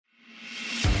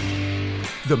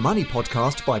The Money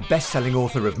Podcast by best-selling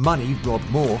author of Money, Rob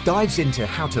Moore, dives into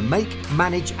how to make,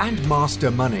 manage and master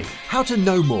money. How to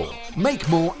know more, make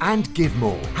more and give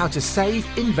more. How to save,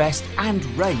 invest and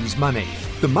raise money.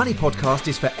 The Money Podcast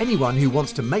is for anyone who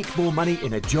wants to make more money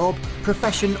in a job,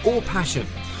 profession or passion.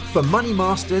 For money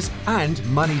masters and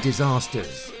money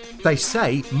disasters. They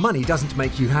say money doesn't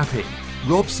make you happy.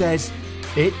 Rob says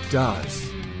it does.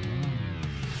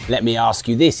 Let me ask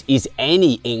you this, is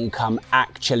any income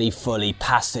actually fully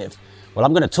passive? Well,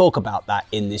 I'm going to talk about that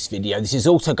in this video. This is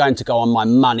also going to go on my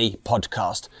Money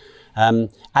Podcast. And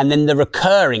then the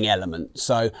recurring element.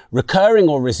 So recurring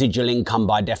or residual income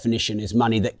by definition is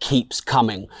money that keeps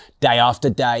coming day after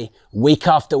day, week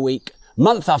after week,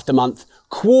 month after month,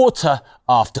 quarter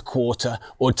after quarter,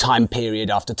 or time period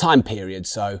after time period.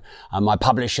 So my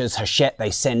publishers, Hachette,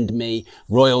 they send me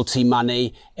royalty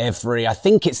money every, I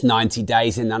think it's 90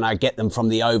 days, and then I get them from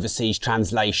the overseas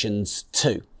translations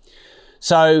too.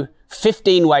 So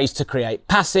 15 ways to create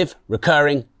passive,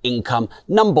 recurring income.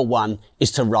 Number one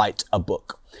is to write a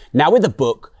book. Now with a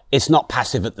book, it's not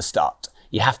passive at the start.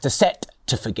 You have to set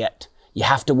to forget. You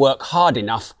have to work hard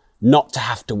enough not to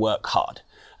have to work hard.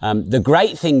 The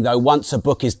great thing though, once a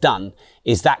book is done,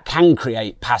 is that can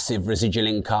create passive residual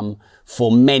income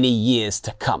for many years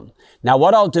to come. Now,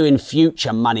 what I'll do in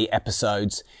future money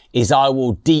episodes is I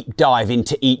will deep dive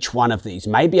into each one of these.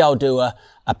 Maybe I'll do a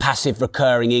passive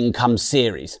recurring income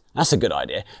series. That's a good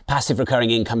idea. Passive recurring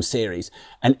income series.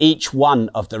 And each one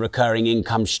of the recurring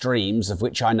income streams, of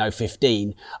which I know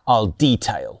 15, I'll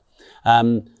detail.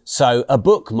 So a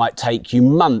book might take you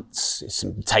months.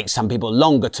 It takes some people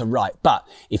longer to write. But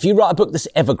if you write a book that's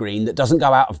evergreen, that doesn't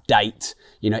go out of date,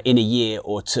 in a year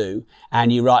or two,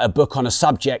 and you write a book on a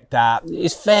subject that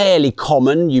is fairly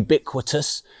common,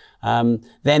 ubiquitous, then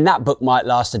that book might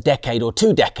last a decade or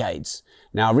 2 decades.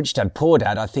 Now, Rich Dad, Poor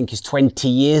Dad, I think is 20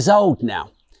 years old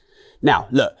now. Now,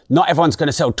 look, not everyone's going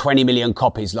to sell 20 million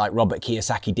copies like Robert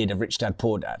Kiyosaki did of Rich Dad,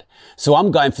 Poor Dad. So I'm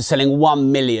going for selling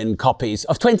 1 million copies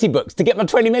of 20 books to get my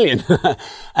 20 million.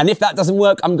 And if that doesn't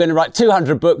work, I'm going to write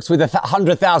 200 books with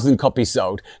 100,000 copies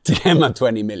sold to get my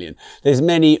 20 million. There's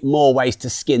many more ways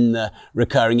to skin the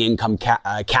recurring income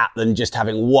cat than just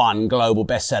having one global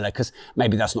bestseller, because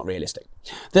maybe that's not realistic.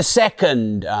 The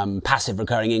second passive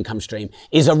recurring income stream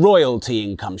is a royalty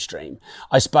income stream.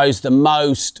 I suppose the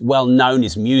most well known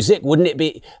is music. Wouldn't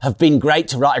it have been great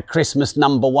to write a Christmas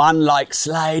 #1 like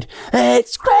Slade?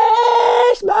 It's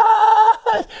Christmas!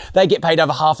 They get paid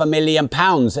over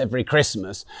 £500,000 every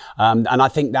Christmas. And I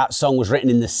think that song was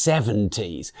written in the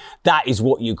 70s. That is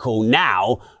what you call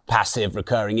now passive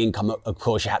recurring income. Of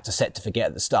course, you had to set to forget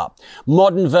at the start.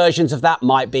 Modern versions of that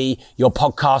might be your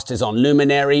podcast is on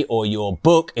Luminary or your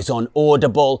book is on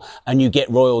Audible and you get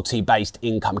royalty-based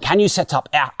income. Can you set up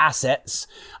assets,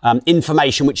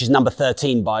 information, which is number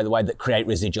 13, by the way, that create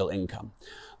residual income?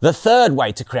 The third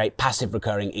way to create passive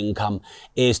recurring income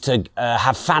is to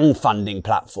have fan funding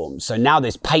platforms. So now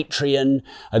there's Patreon,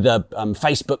 the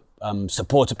Facebook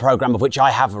supporter program, of which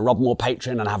I have a Rob Moore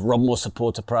Patreon and I have a Rob Moore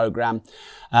supporter program.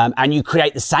 And you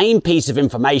create the same piece of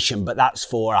information, but that's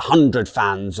for 100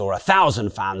 fans or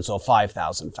 1,000 fans or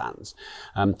 5,000 fans.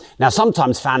 Now,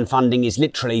 sometimes fan funding is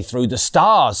literally through the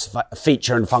stars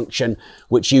feature and function,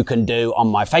 which you can do on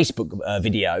my Facebook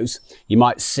videos. You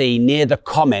might see near the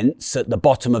comments at the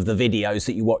bottom of the videos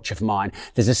that you watch of mine,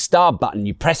 there's a star button.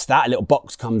 You press that, a little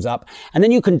box comes up, and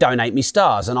then you can donate me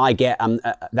stars, and I get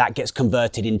that gets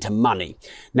converted into money.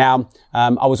 Now,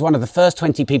 I was one of the first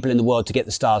 20 people in the world to get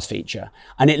the stars feature.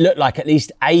 And it looked like at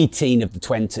least 18 of the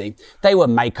 20, they were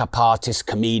makeup artists,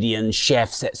 comedians,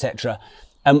 chefs, etc.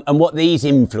 And what these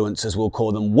influencers, we'll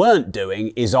call them, weren't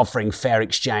doing is offering fair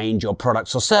exchange or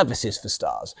products or services for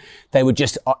stars. They would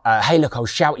just, hey, look, I'll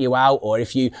shout you out. Or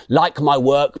if you like my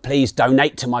work, please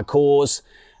donate to my cause.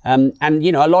 And,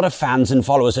 a lot of fans and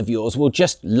followers of yours will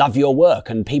just love your work,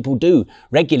 and people do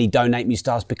regularly donate me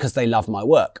stars because they love my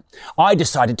work. I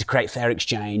decided to create fair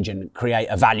exchange and create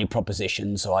a value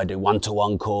proposition. So I do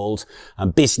one-to-one calls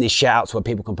and business shouts where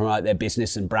people can promote their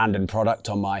business and brand and product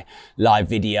on my live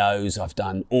videos. I've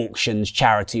done auctions,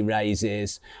 charity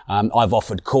raises. I've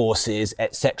offered courses,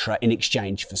 etc. in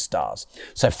exchange for stars.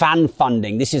 So fan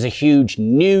funding, this is a huge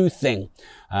new thing.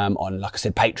 On, like I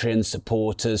said, Patreon,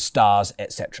 supporters, stars,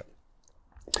 etc.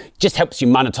 Just helps you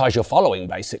monetize your following,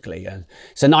 basically.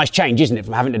 It's a nice change, isn't it,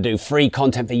 from having to do free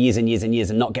content for years and years and years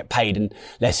and not get paid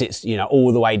unless it's,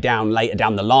 all the way down later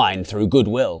down the line through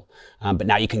goodwill. But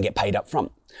now you can get paid up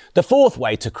front. The fourth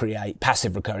way to create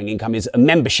passive recurring income is a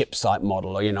membership site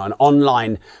model, or, an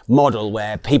online model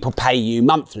where people pay you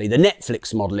monthly, the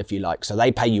Netflix model, if you like. So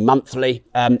they pay you monthly.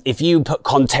 If you put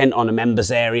content on a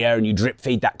members area and you drip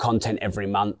feed that content every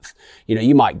month,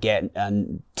 you might get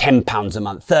 £10 a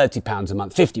month, £30 a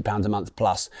month, £50 a month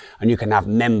plus, and you can have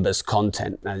members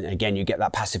content. And again, you get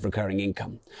that passive recurring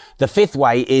income. The fifth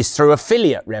way is through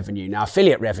affiliate revenue. Now,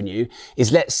 affiliate revenue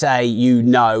is, let's say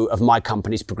of my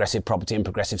company's Progressive Property and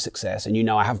Progressive Success, and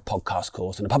I have a podcast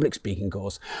course and a public speaking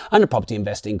course and a property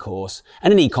investing course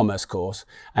and an e-commerce course,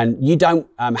 and you don't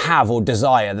have or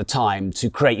desire the time to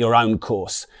create your own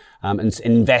course and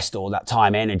invest all that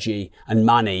time, energy and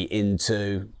money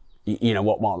into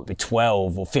what might be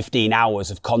 12 or 15 hours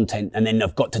of content, and then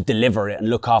have got to deliver it and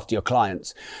look after your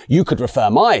clients. You could refer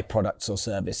my products or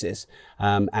services,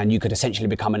 and you could essentially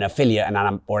become an affiliate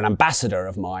or an ambassador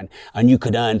of mine, and you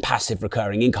could earn passive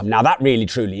recurring income. Now, that really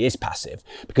truly is passive,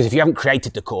 because if you haven't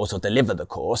created the course or delivered the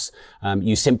course,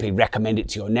 you simply recommend it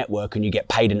to your network and you get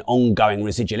paid an ongoing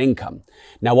residual income.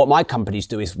 Now, what my companies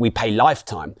do is we pay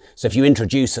lifetime. So if you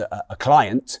introduce a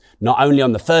client, not only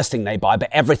on the first thing they buy, but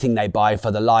everything they buy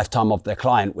for the lifetime of their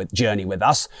client journey with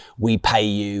us, we pay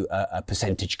you a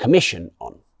percentage commission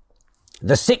on.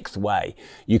 The sixth way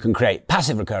you can create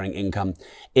passive recurring income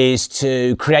is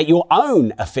to create your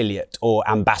own affiliate or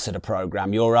ambassador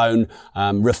program, your own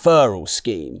referral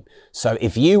scheme. So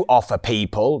if you offer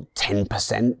people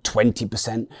 10%,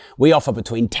 20%, we offer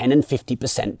between 10 and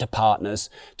 50% to partners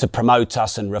to promote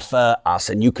us and refer us,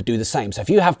 and you could do the same. So if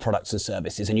you have products and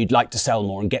services and you'd like to sell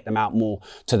more and get them out more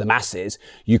to the masses,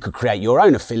 you could create your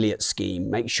own affiliate scheme.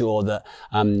 Make sure that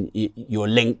your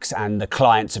links and the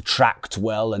clients are tracked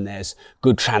well and there's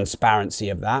good transparency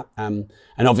of that. And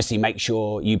obviously make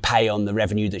sure you pay on the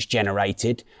revenue that's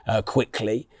generated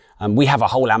quickly. We have a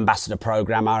whole ambassador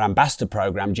program. Our ambassador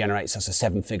program generates us a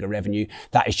 7-figure revenue.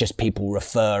 That is just people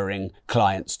referring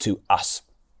clients to us.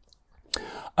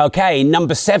 Okay,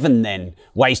 number 7 then,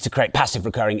 ways to create passive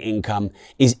recurring income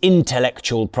is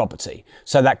intellectual property.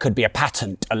 So that could be a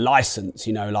patent, a license,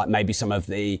 like maybe some of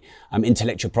the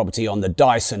intellectual property on the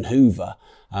Dyson Hoover,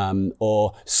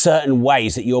 or certain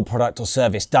ways that your product or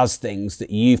service does things that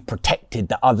you've protected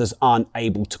that others aren't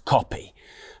able to copy.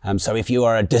 So if you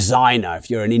are a designer, if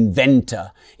you're an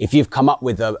inventor, if you've come up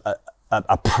with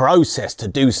a process to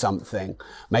do something,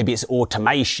 maybe it's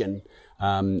automation,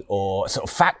 or sort of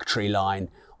factory line,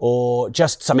 or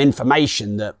just some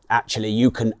information that actually you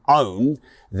can own,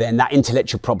 then that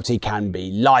intellectual property can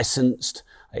be licensed,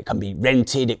 it can be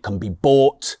rented, it can be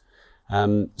bought.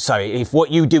 So if what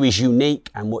you do is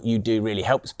unique and what you do really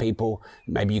helps people,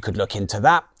 maybe you could look into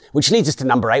that. Which leads us to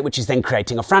number 8, which is then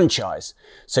creating a franchise.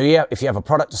 So if you have a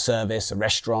product or service, a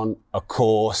restaurant, a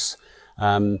course,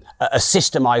 a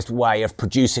systemized way of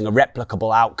producing a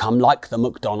replicable outcome like the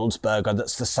McDonald's burger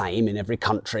that's the same in every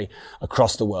country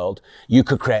across the world, you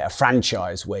could create a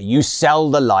franchise where you sell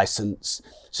the license,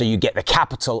 so you get the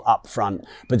capital up front,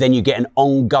 but then you get an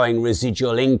ongoing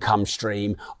residual income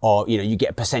stream, or you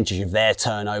get a percentage of their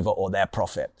turnover or their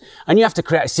profit. And you have to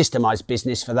create a systemized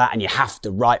business for that, and you have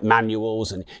to write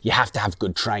manuals and you have to have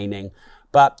good training.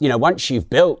 But, once you've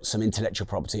built some intellectual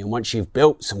property and once you've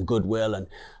built some goodwill and,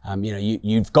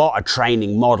 you've got a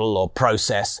training model or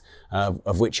process,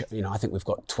 of which, I think we've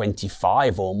got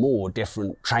 25 or more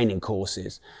different training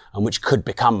courses, and which could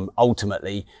become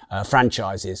ultimately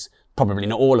franchises. Probably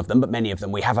not all of them, but many of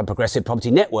them. We have a Progressive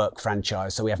Property Network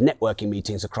franchise. So we have networking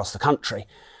meetings across the country,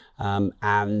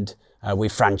 and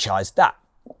we've franchised that.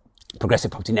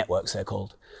 Progressive Property Networks, they're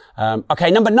called. Okay,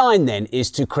 number 9 then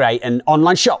is to create an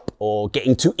online shop or get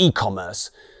into e-commerce.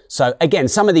 So again,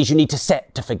 some of these you need to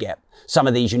set to forget. Some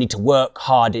of these you need to work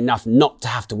hard enough not to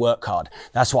have to work hard.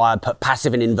 That's why I put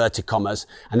passive in inverted commas,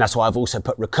 and that's why I've also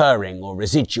put recurring or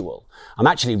residual. I'm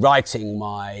actually writing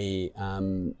my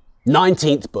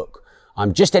 19th book.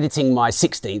 I'm just editing my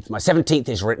 16th, my 17th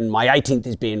is written, my 18th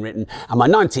is being written, and my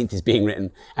 19th is being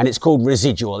written, and it's called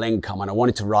Residual Income, and I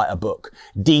wanted to write a book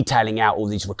detailing out all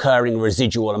these recurring,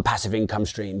 residual, and passive income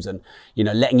streams, and,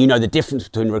 letting you know the difference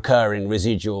between recurring,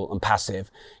 residual, and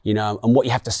passive, and what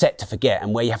you have to set to forget,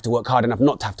 and where you have to work hard enough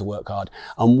not to have to work hard,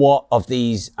 and what of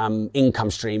these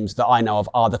income streams that I know of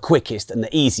are the quickest and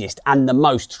the easiest and the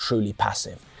most truly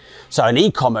passive. So an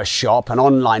e-commerce shop, an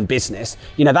online business,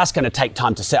 that's going to take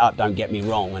time to set up, don't get me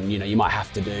wrong. And, you might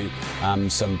have to do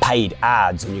some paid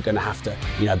ads, and you're going to have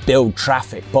to, build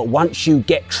traffic. But once you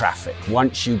get traffic,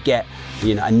 once you get,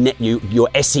 you're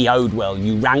SEO'd well,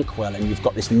 you rank well, and you've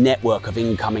got this network of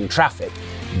incoming traffic,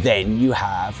 then you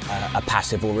have a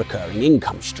passive or recurring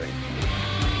income stream.